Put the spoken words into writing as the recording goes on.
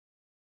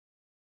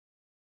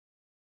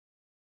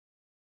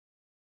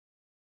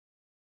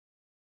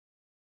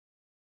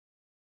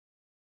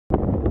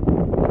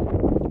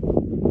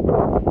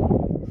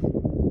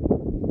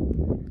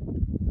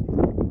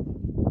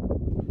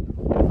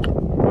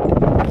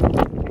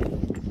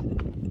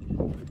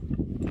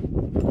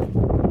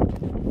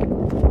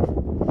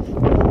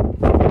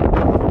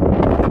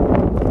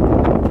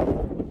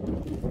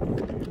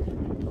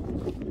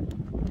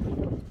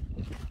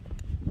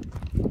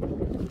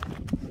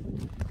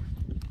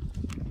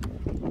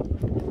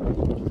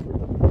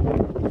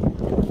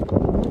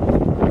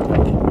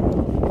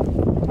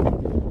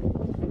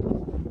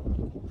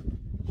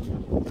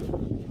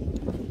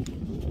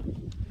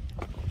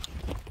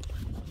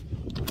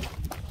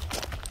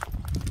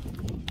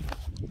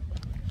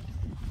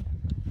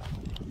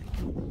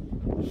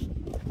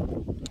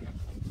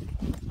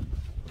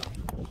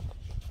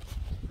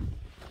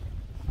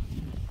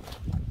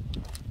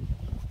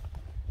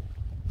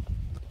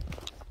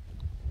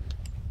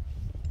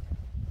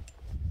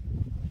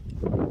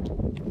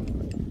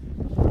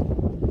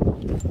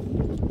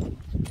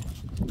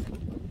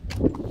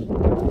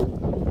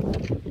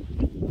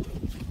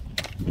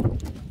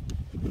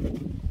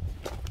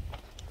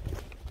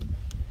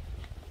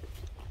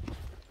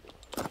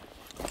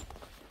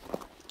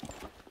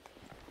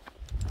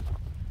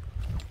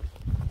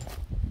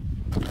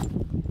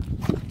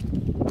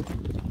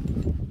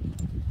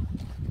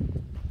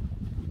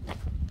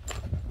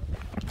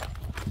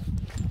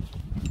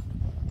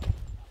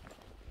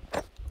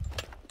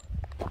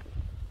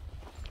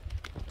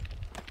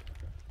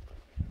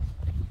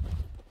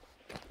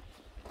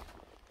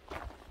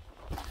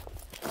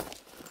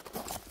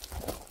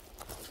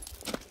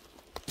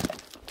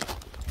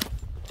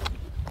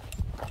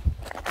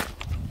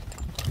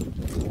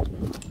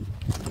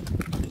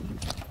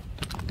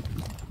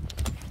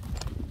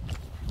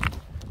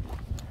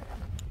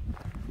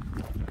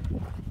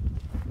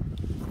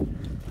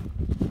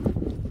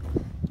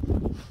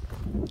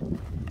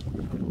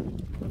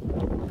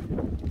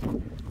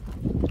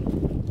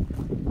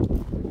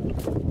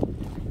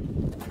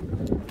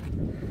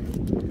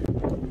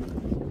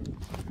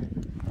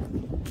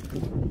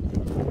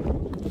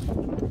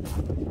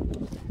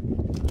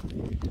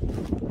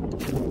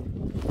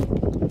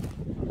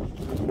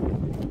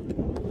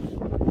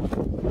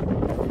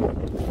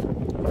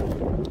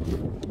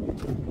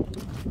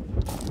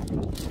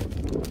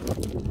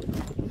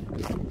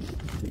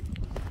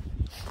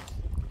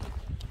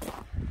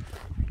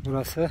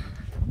Burası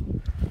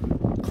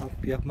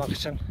kamp yapmak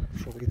için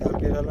çok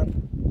ideal bir alan.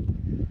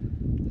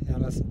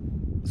 Yalnız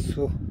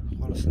su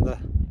konusunda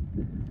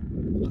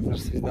Kızlar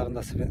Sivrisi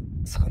dağında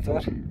sıkıntı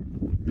var.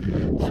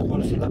 Su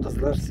konusunda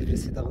Kızlar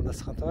Sivrisi dağında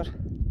sıkıntı var.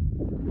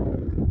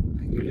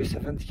 Gülü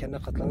sefen dikenine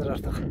katlanır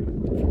artık.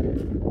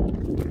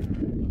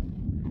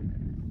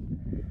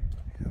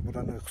 Ya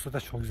buranın uykusu da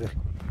çok güzel.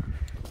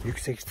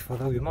 Yüksek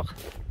irtifada uyumak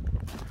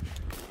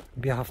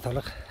bir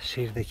haftalık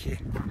şehirdeki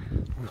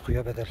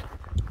uykuya bedel.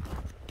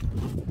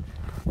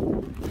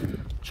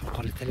 Çok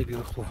kaliteli bir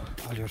uyku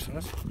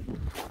alıyorsunuz.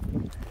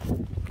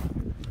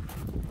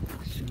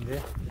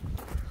 Şimdi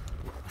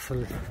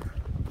asıl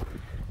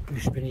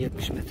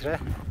 3070 metre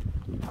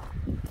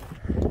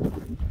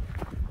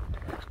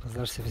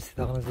Kızlar Sivrisi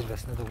dağının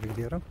zirvesine doğru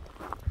gidiyorum.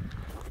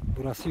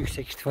 Burası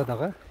Yüksek irtifa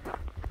dağı.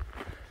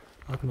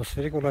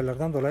 Atmosferik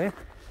olaylardan dolayı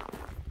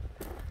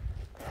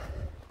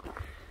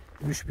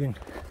 3000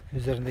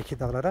 üzerindeki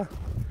dağlara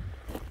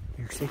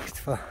Yüksek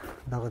irtifa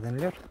dağı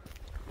deniliyor.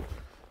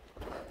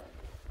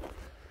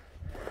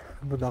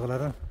 Bu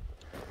dağların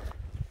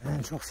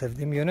en çok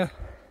sevdiğim yönü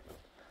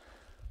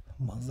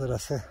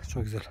manzarası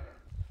çok güzel.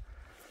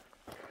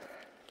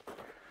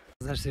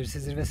 Kızlar Sivrisi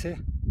zirvesi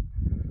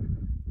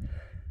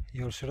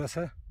yol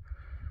şurası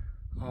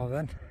ama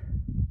ben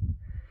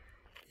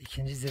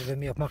ikinci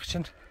zirvemi yapmak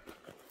için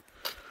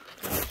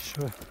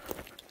şu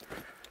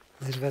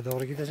zirve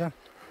doğru gideceğim.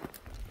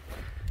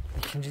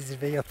 İkinci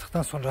zirveyi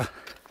yaptıktan sonra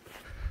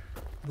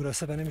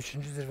burası benim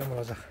üçüncü zirvem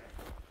olacak.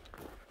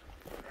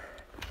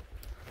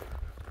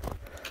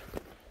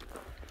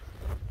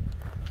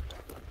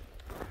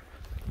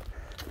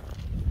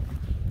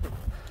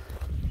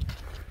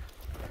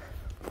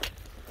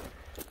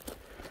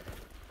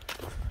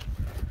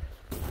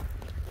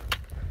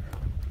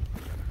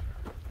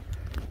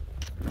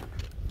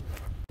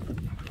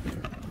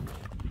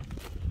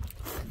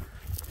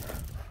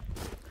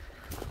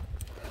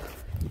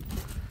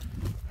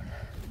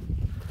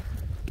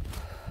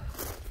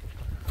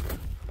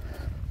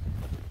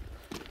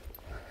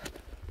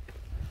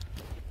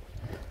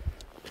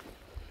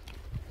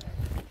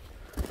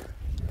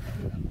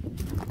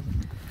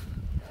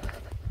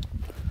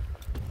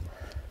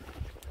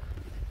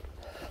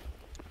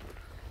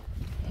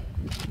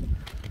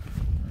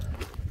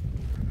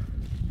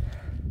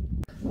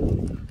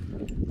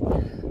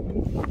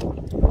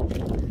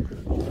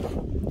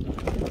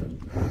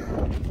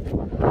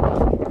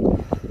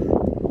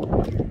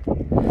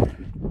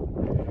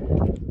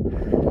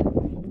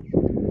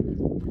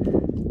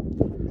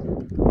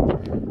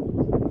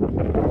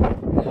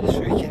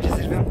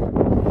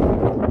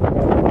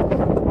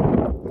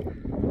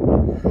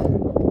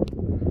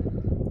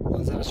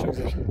 Çok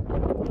güzel.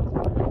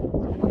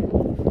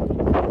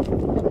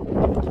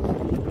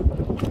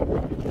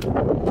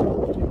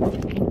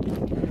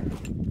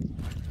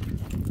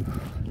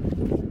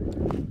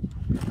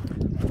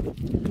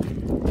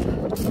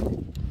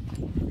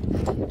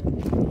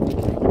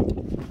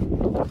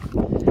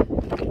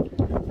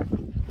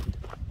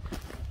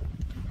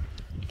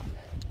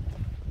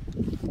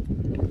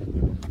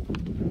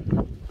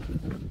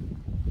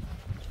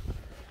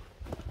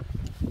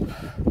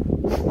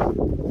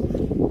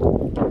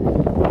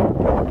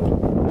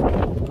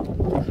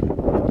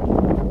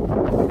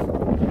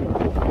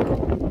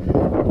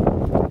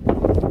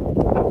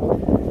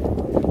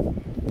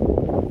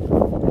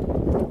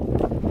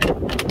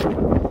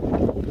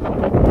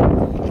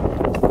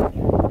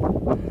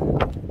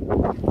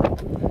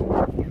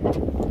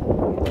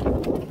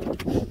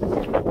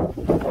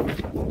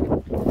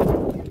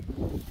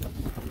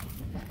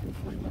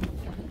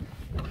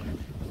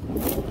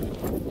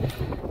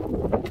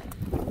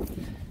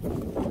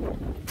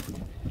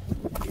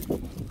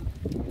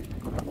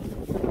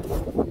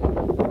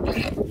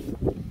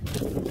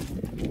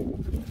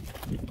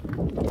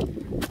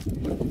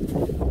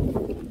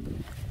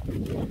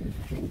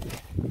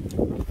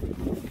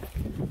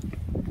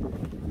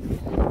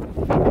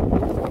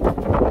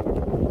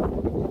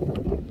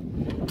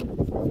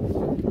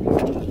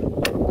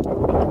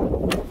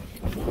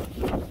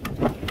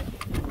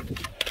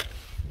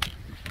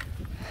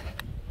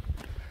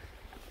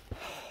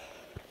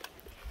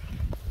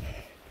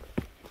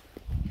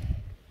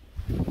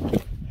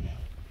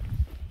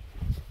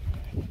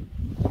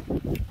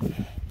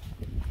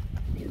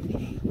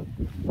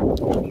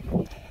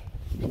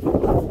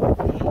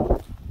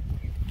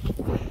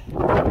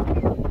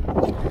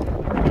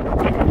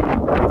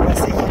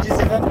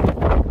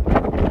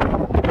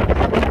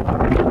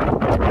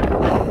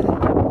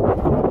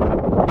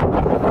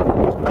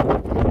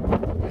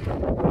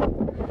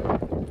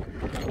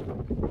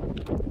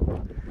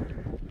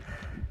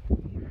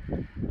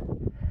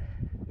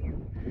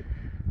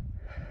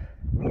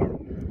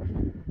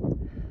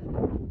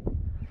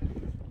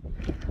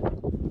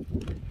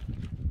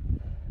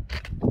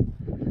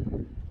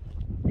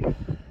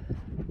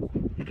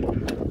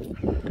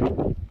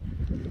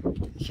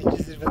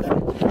 İkinci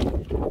zirveden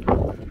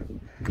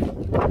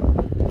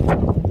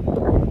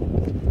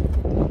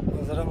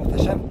manzara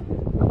muhteşem.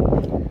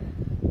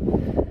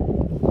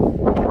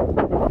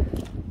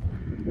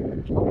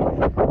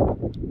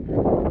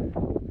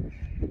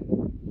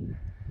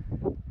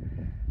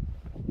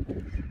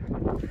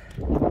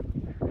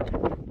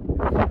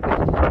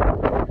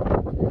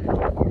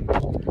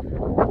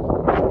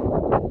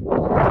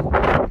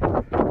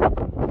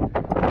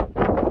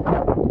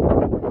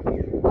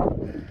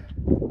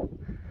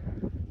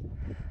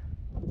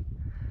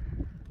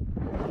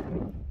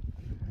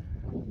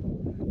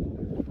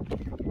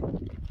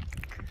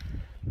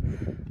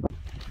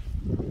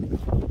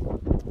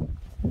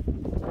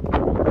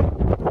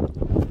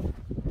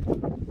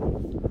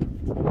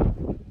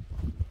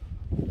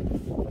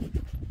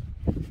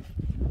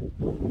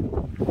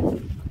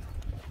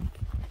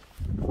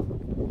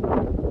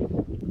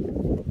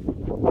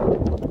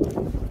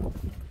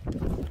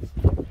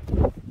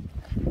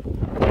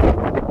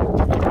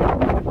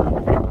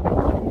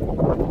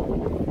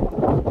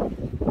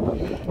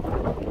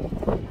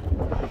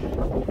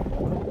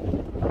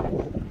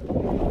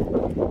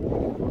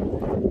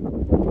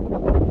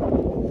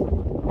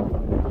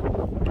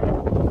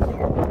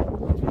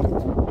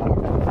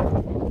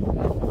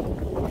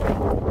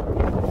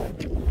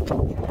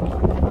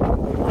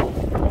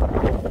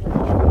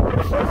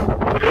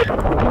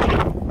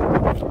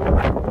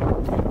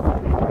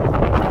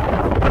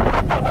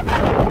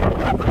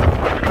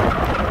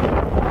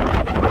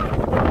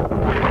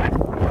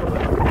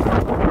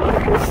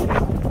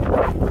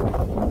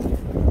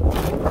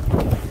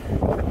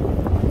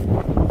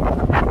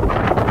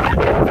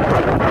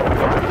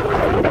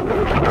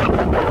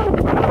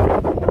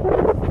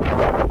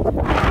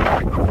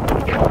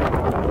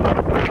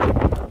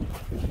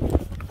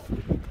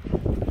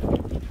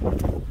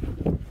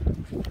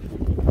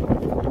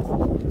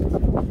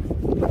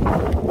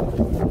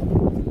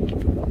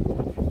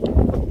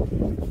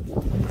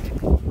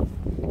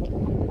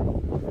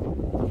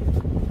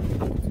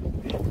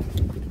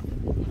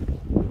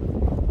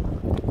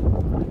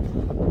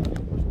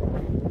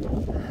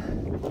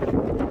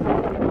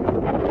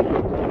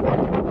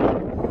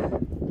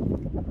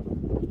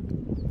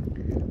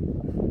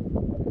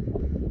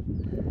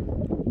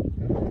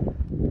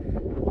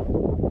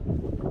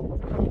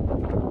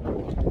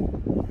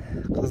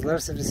 Kızlar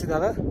Sivrisi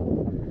Dağı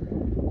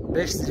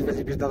 5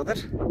 zirveli bir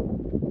dağdır.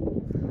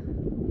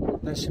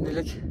 Ben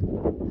şimdilik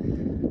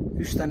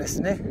 3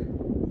 tanesini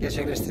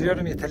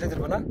gerçekleştiriyorum. Yeterlidir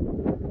buna.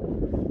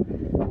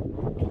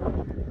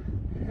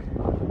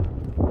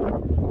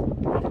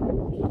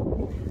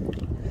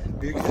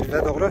 Büyük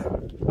zirveye doğru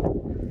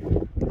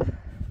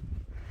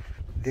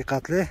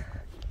dikkatli,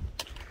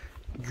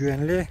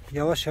 güvenli,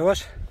 yavaş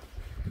yavaş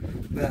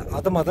ve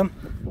adım adım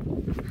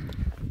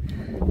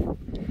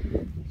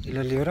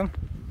ilerliyorum.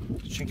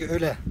 Çünkü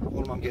öyle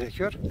olmam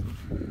gerekiyor.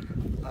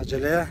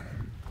 Aceleye,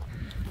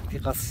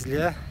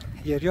 dikkatsizliğe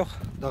yer yok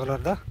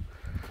dağlarda.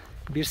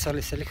 Bir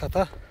saliselik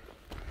hata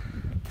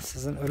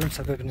sizin ölüm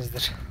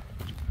sebebinizdir.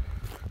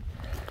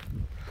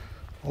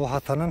 O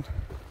hatanın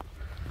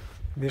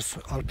bir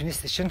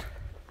alpinist için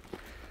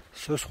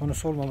söz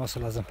konusu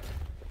olmaması lazım.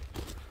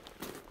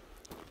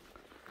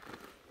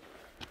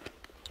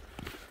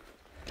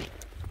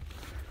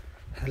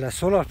 Hele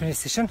sol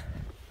alpinist için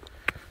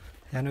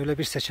yani öyle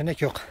bir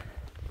seçenek yok.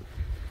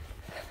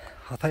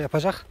 Hata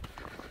yapacak,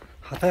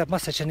 hata yapma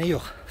seçeneği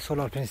yok sol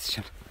alpinist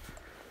için.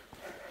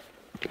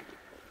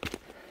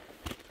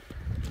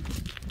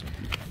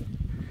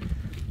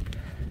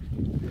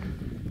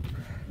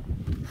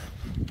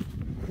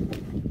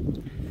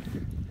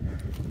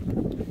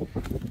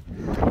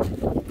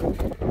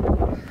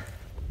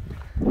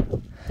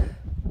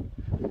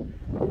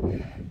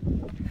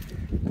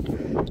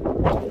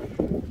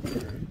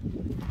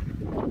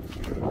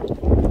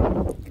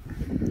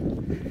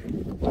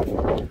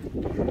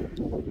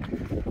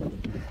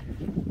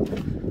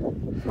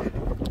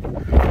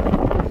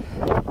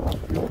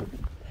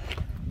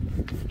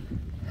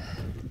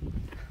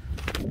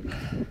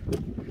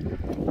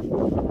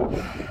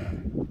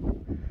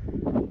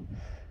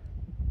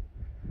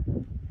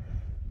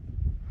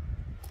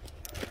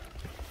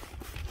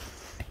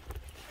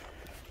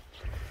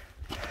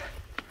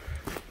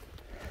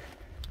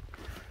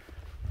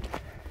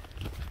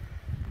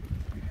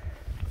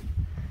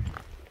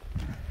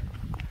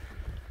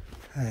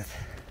 Evet.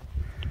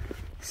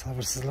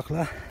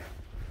 Sabırsızlıkla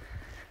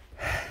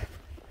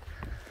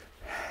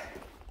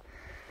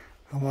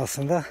ama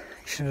aslında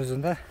işin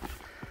özünde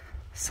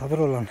sabır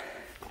olan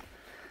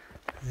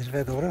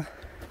zirveye doğru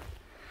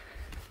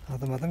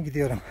adım adım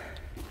gidiyorum.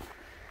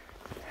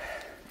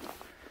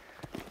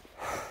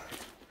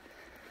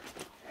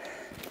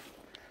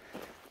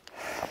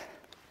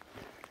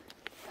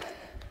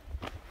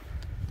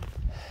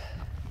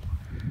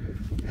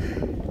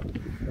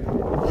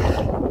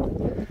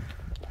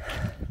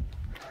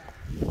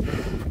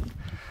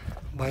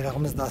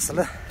 Bayrağımız da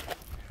asılı.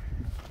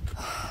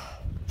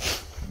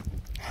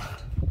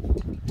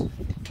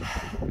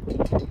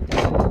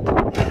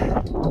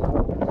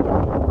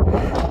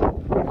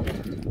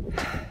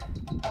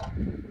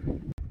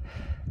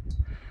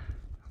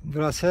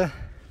 Burası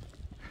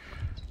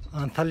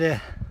Antalya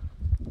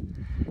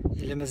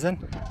ilimizin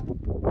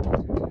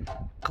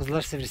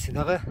Kızlar Sivrisi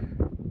Dağı.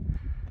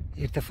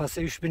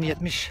 İrtifası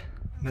 3070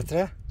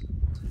 metre.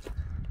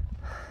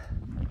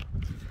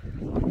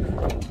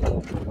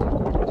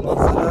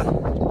 Manzara,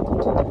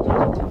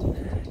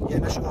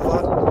 geniş ova,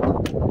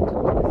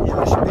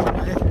 yavaş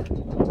bölümlü,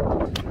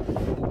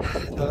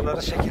 dağların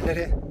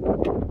şekilleri.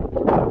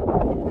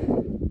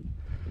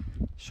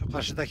 Şu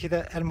karşıdaki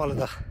de Elmalı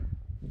Dağ.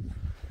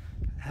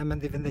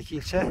 Hemen dibindeki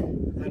ilçe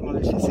Elmalı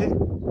ilçesi.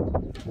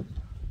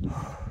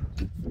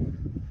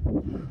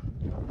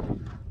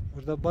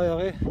 Burada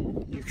bayağı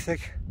yüksek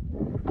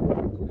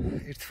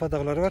irtifa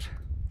dağları var.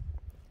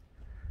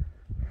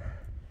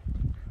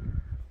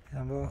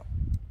 Yani bu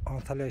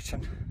Antalya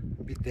için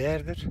bir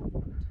değerdir.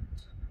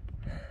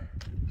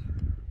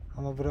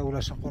 Ama buraya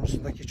ulaşım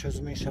konusundaki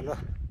çözümü inşallah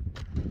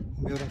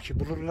umuyorum ki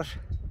bulurlar.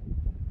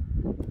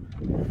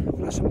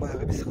 Ulaşım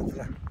bayağı bir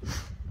sıkıntılı.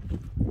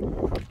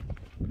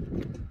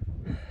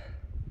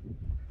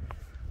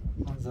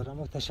 Manzara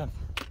muhteşem.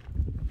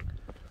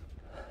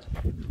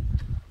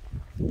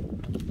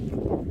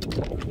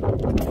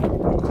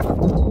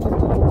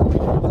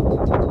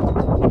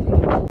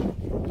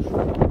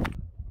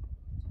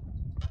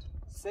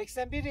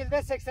 ...81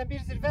 ilde 81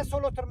 zirve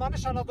solo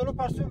tırmanış Anadolu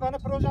Parsı unvanı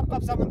projem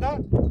kapsamında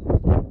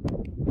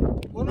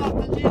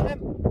 16.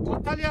 ilim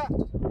Antalya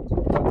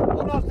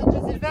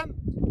 16. zirvem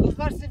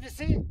Kızlar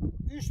Sivrisi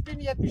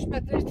 3070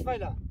 metre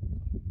irtifayla.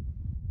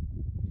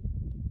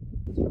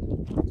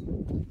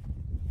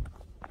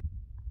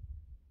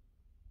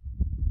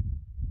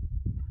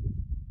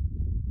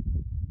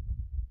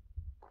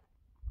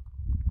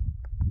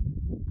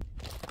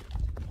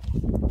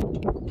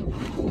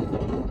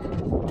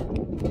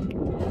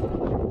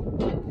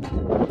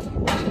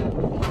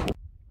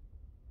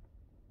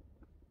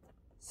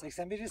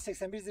 ...81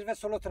 81 zirve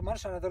solo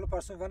tırmanış Anadolu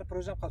Parsı unvanı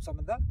projem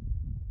kapsamında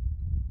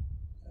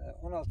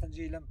 16.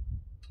 ilim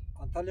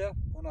Antalya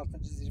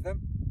 16. zirvem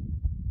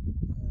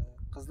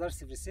Kızlar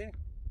Sivrisi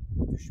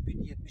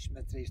 3070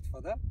 metre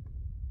irtifada.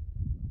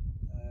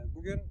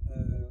 Bugün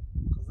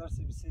Kızlar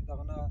Sivrisi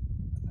dağına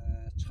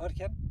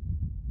çıkarken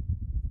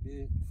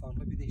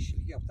farklı bir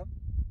değişiklik yaptım.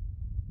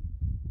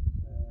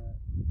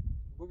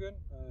 Bugün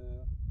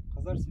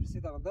Kızlar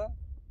Sivrisi Dağı'nda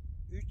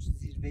 3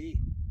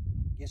 zirveyi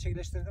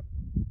gerçekleştirdim.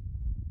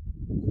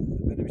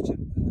 Benim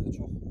için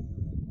çok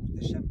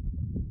muhteşem,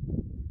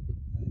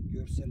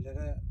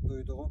 görsellere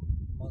doyduğum,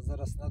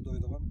 manzarasına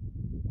doyduğum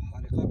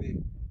harika bir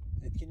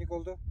etkinlik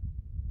oldu.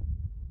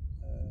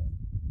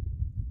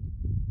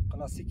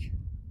 Klasik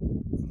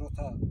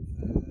rota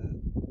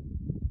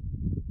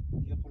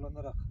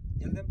kullanarak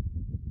geldim.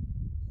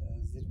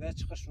 Zirveye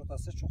çıkış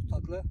rotası çok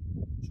tatlı,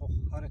 çok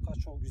harika,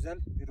 çok güzel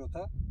bir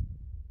rota.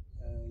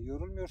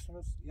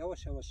 Yorulmuyorsunuz,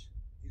 yavaş yavaş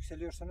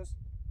yükseliyorsunuz.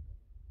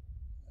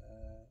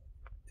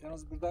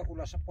 Yalnız burada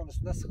ulaşım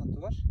konusunda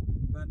sıkıntı var.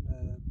 Ben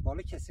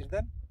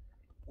Balıkesir'den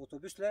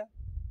otobüsle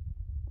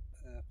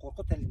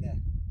Korkuteli'ne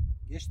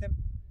geçtim.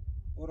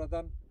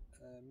 Oradan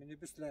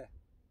minibüsle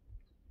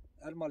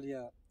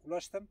Elmalı'ya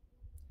ulaştım.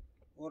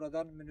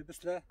 Oradan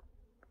minibüsle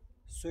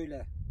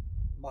Söyle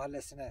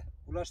mahallesine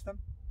ulaştım.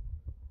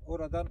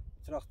 Oradan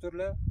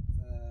traktörle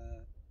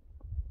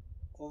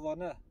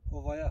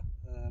ovaya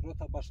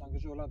rota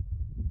başlangıcı olan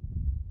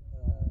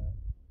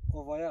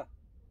ovaya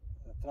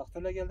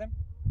traktörle geldim.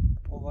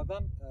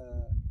 Ovadan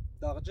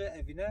dağcı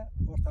evine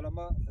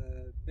ortalama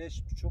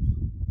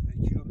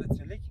 5,5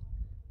 kilometrelik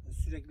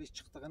sürekli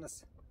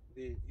çıktığınız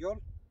bir yol.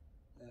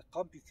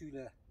 Kamp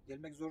yüküyle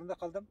gelmek zorunda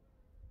kaldım.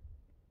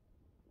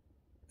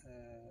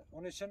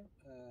 Onun için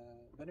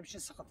benim için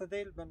sıkıntı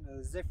değil.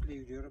 Ben zevkle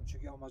yürüyorum.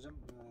 Çünkü amacım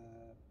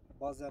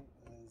bazen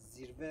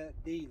zirve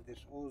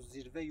değildir. O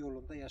zirve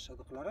yolunda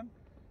yaşadıkların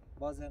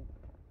bazen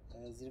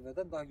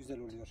zirveden daha güzel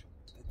oluyor.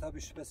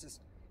 Tabii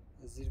şüphesiz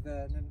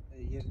zirvenin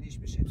yerini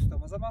hiçbir şey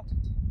tutamaz ama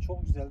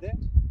çok güzeldi.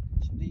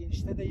 Şimdi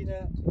inişte de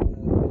yine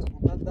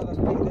buradan dağa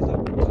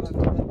gideceğim.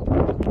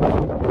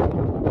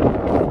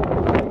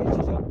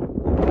 Geçeceğim.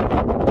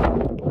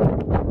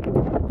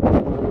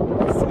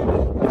 Söyle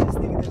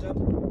ilçesine gideceğim.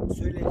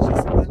 Söyle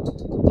ilçesinden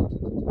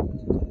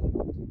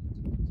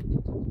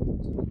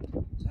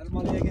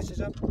Elmalı'ya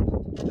geçeceğim.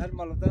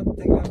 Elmalı'dan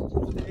tekrar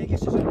Korkuteli'ye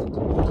geçeceğim.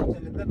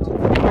 Korkuteli'den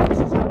Antalya'ya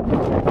geçeceğim.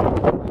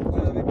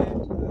 Bayağı bir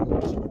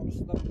ulaşım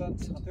konusunda burada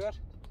sıkıntı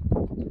var.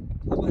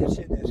 Ama her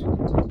şey değer.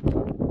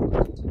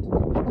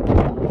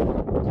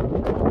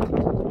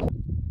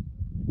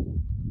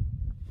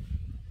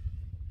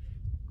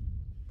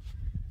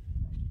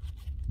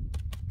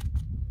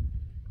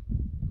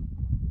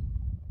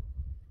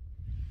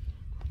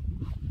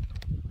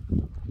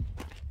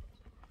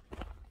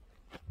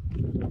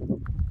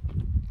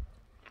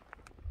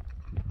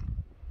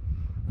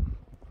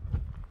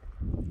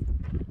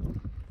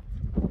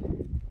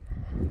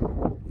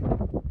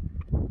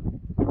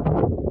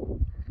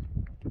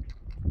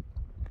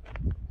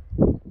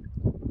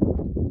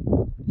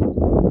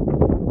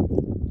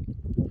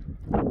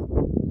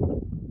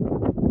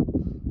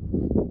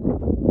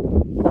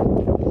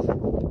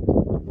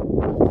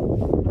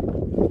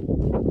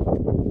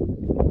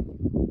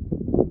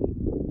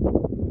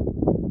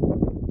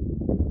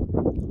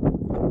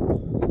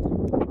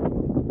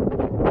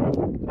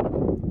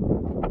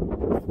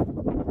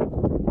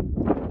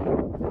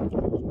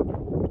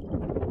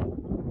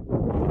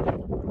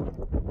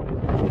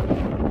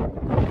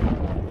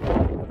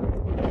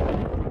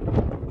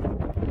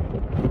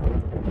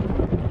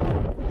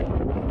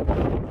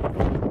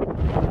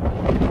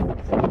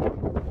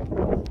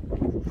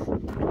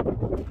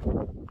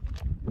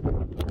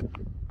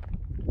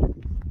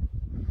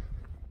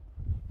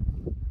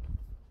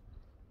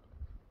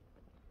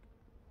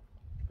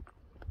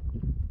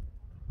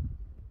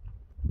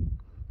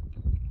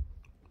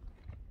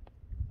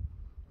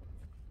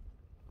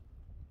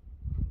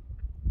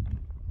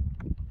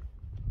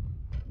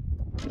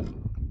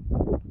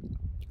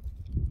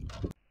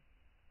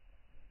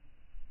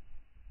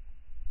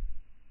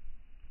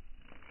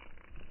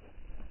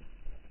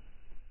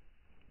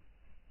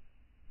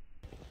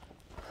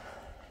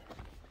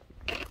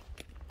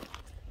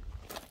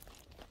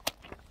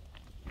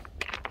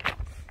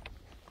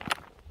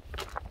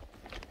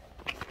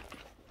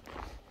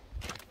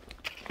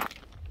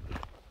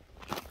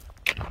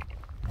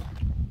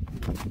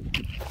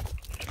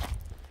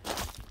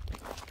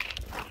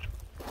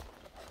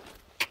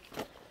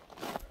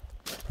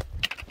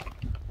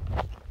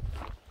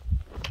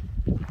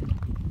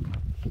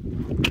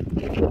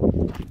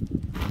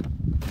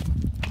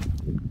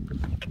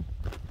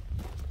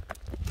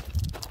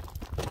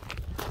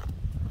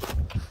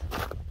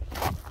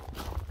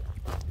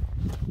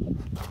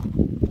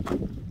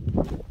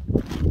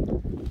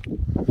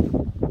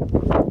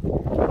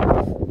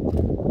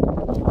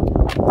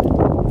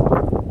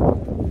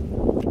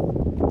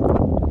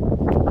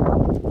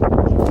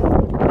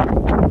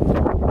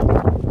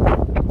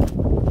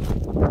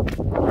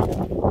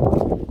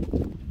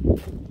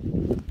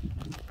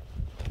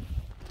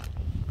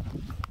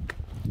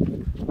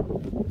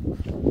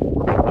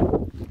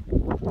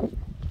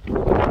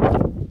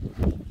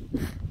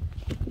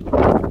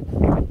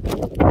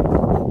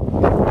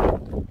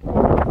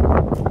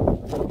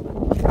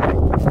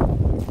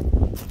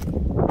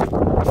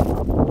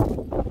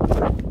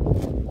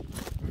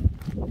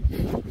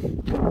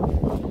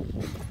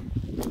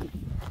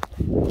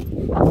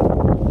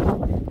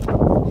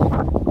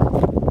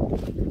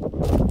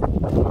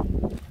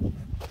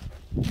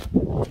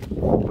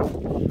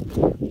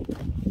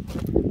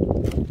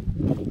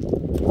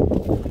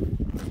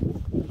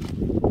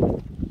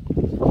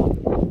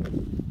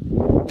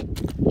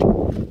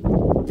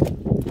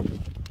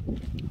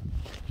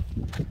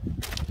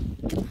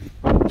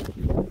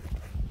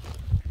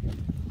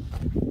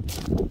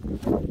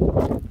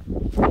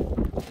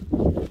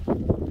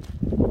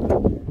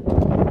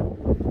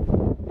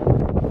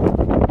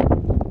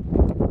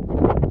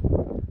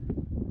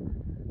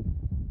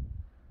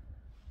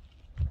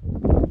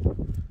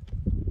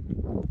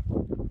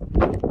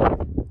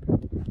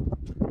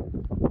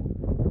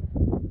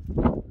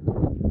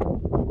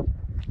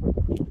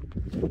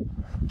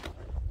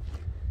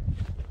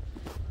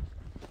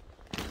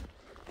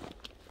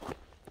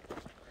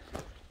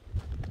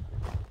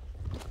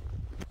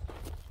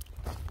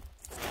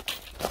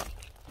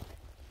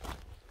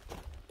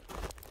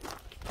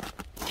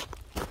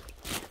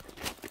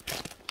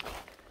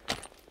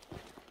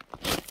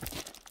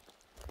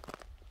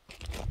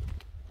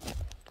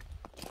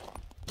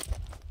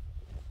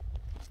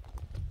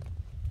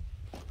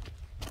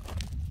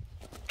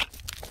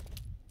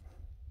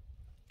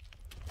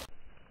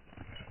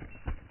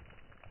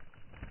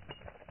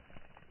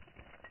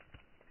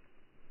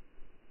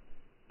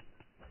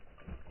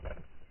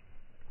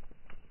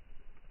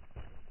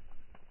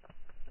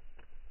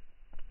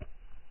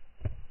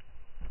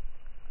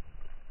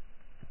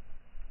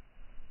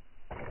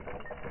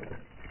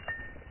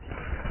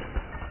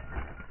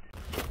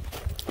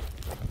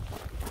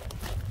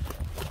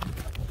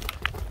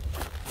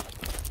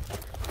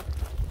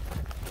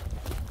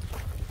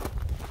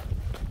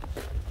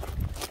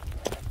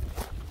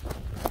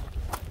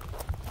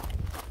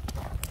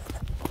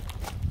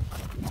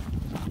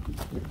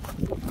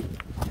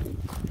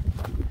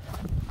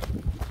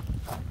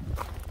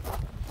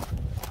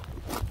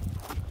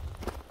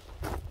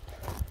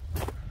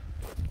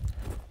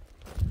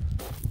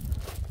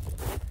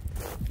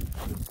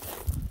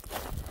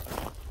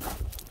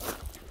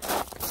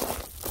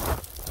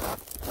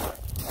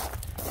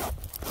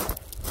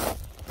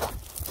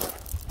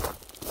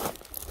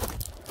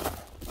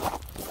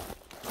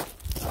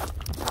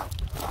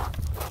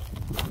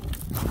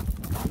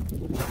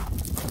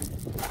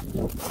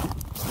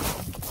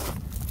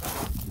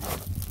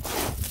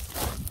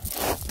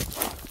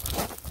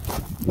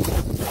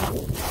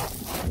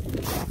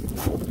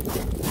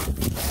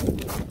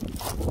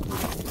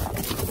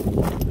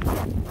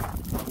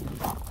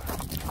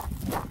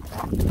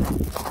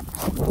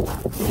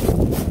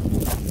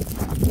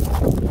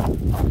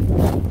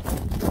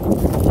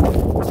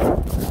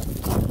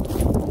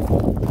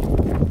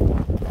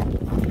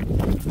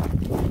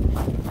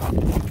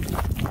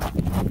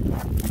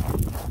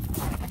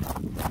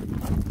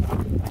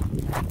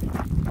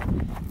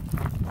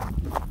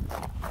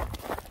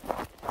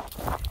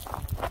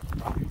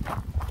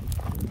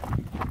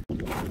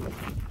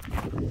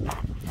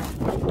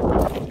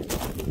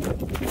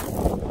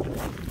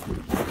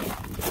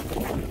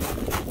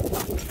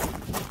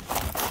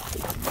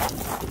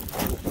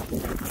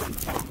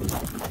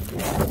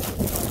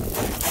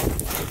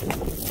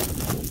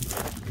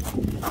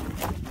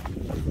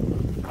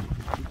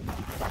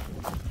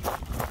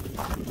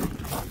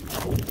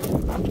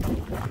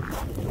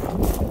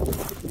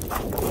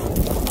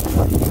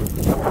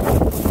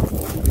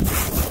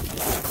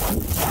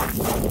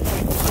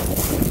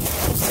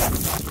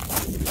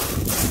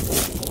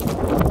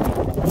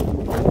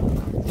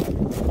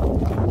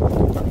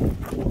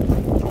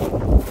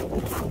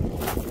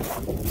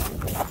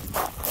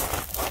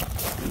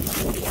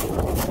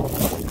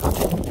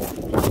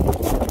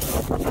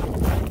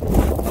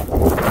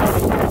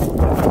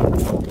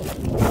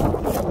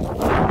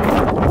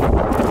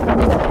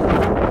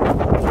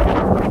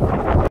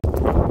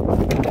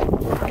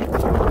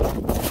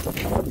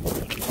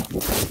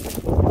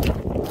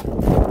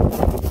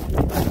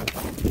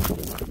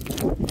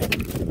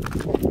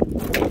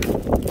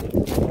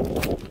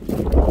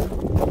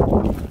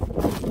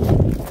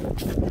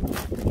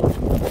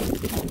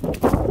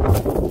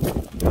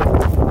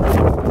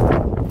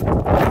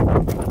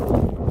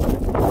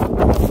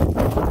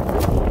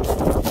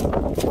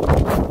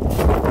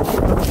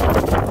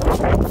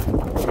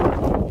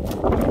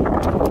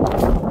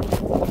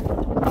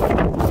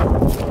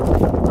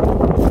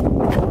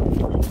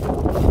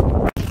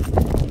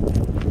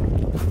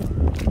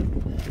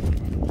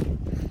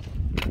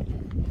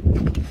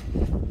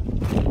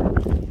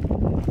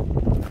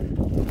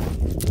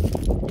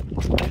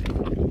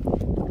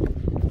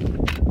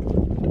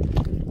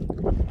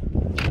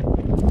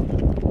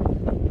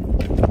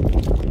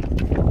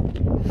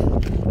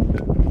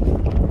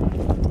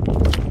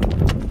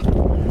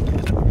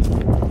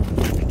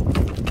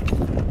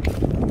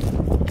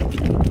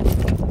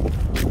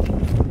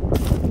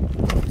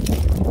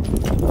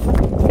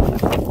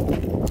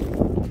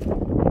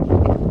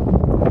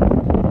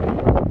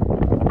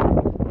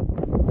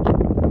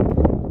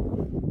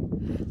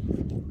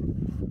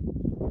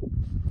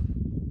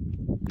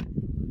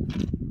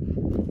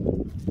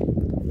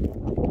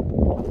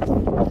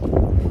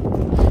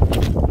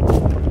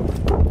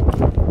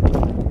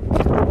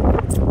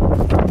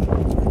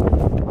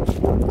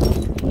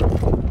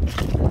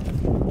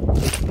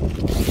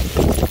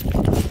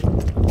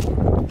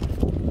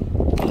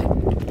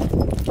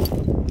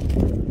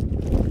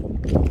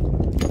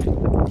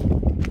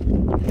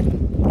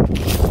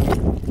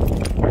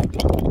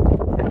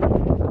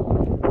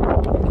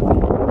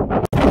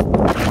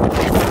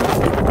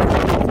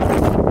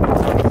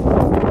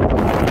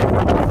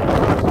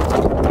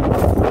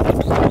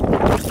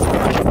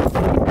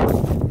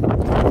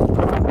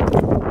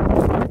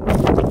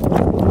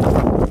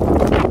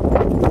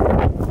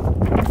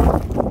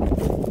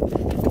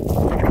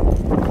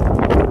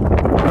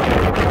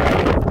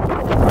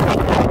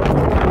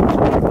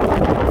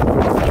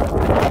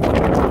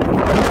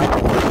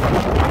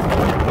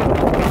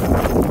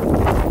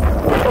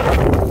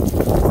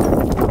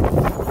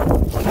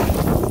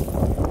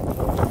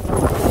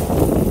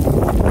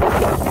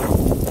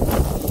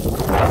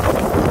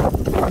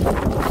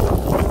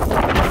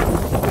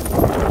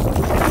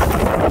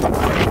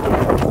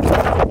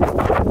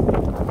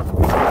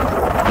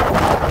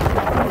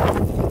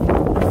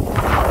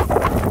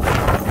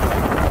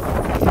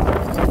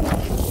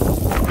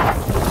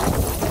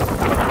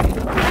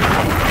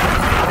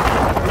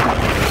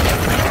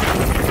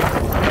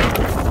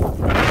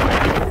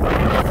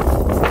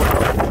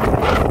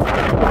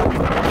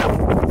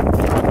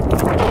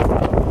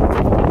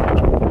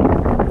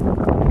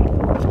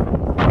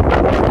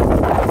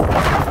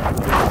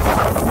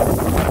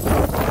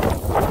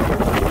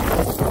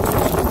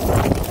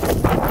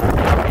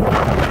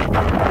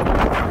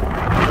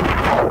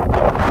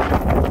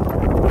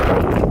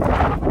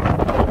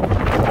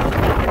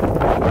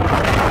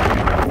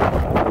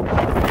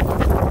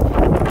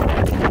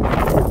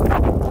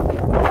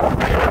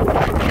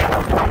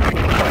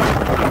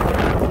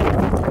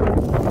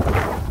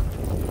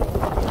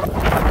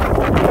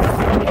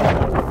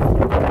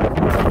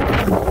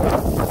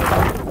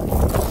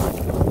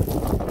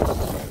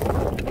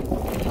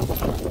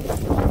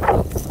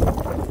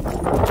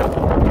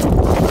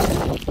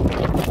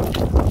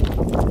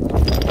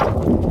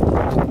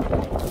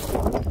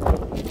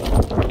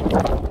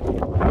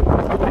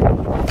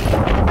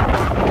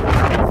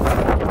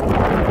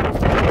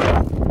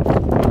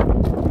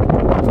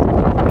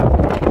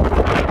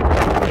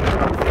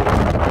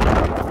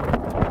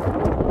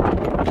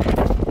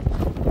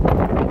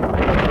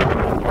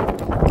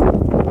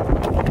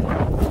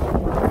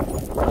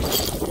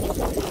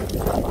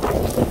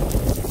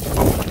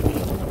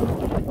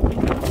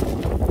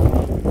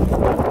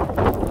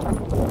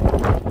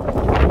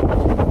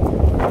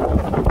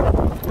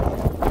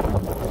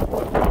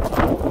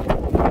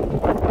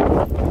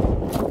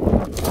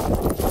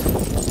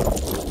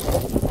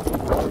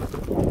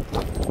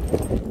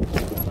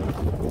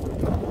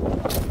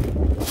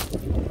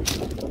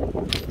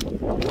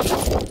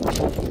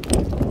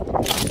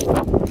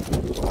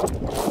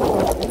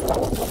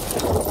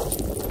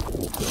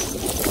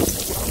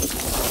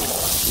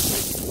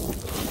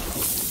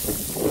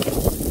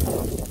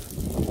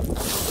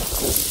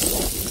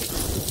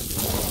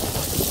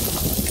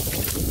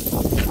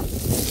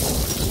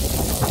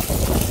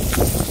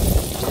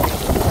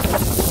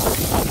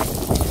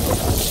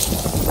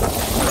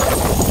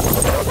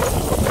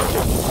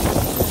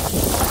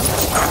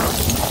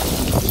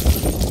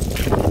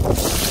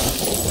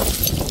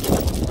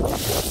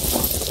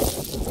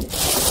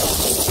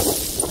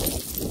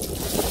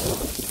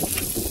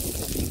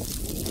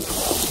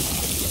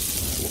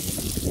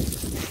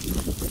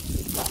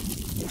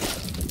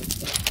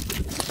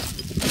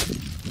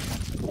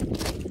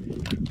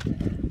 İnişte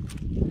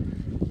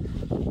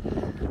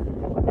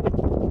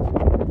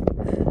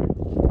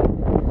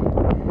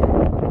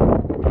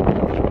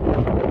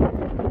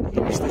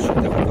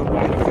çok dikkatli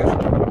olmak gerekiyor.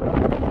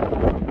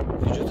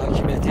 Vücut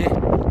hakimiyeti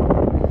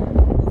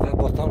ve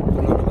baton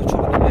kullanımı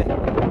çok önemli.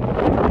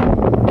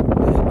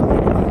 Zaten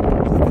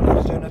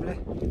ayrıca önemli.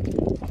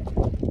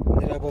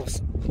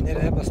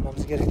 Nereye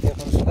basmamız gerektiği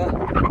konusunda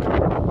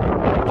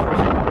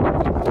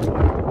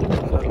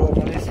kararlı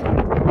olmalıyız.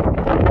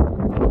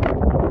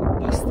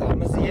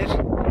 Bastığımız yer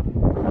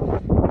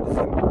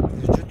bizim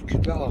vücut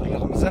kütle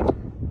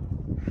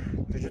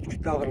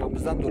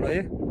ağırlığımızdan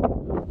dolayı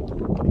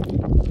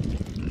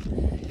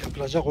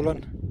yapılacak olan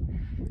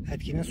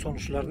etkinin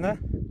sonuçlarını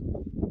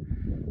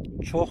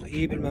çok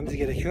iyi bilmemiz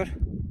gerekiyor.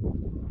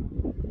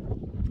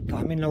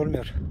 Tahminle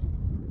olmuyor.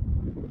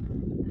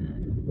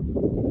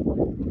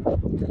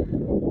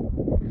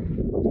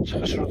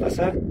 Çıkış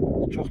rotası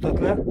çok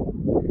tatlı.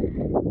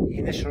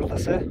 İniş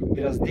rotası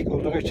biraz dik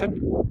olduğu için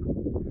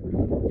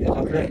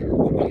dikkatli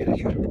olmak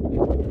gerekiyor.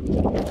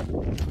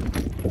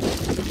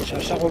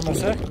 Çarşaf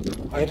olması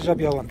ayrıca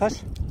bir avantaj.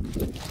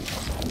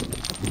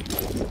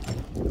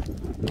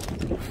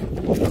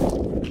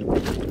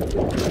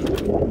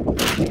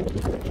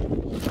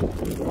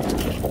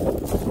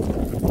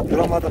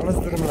 Duramadığınız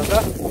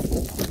durumlarda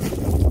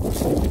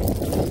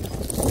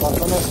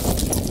patlanı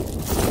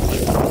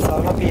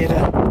sağlam bir yere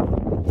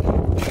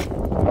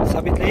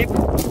sabitleyip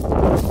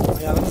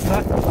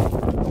ayağınızla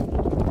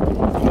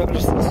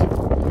durabilirsiniz.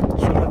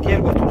 Sonra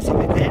diğer botunu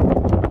sabitleyin.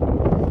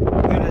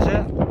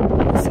 Böylece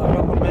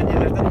sağlam olmayan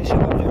yerlerden iniş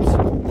yapabiliyoruz.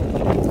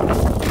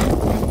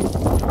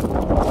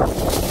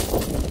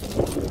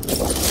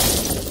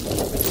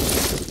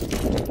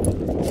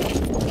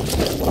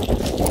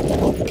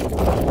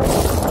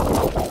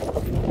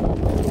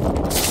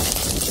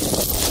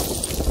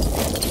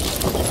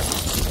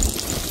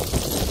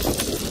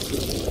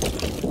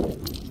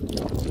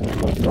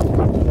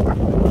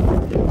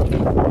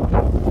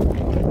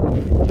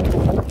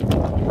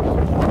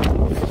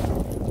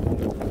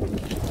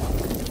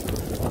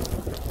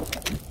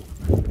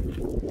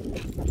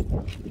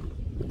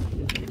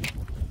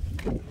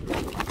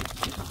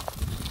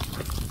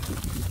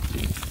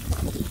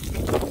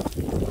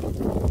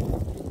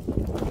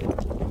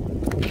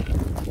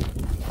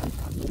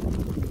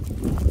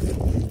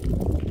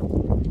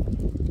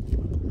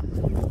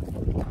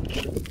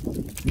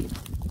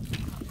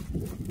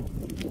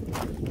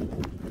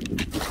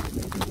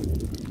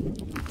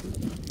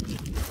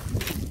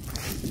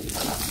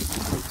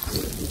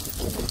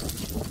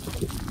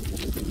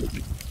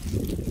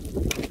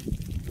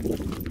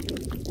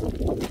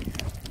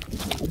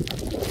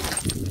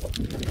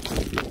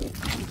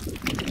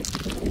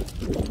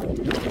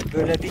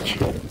 Böyle dik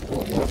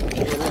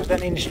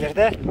yerlerden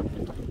inişlerde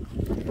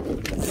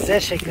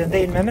Z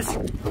şeklinde inmemiz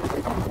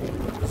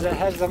bize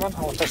her zaman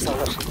avantaj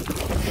sağlar.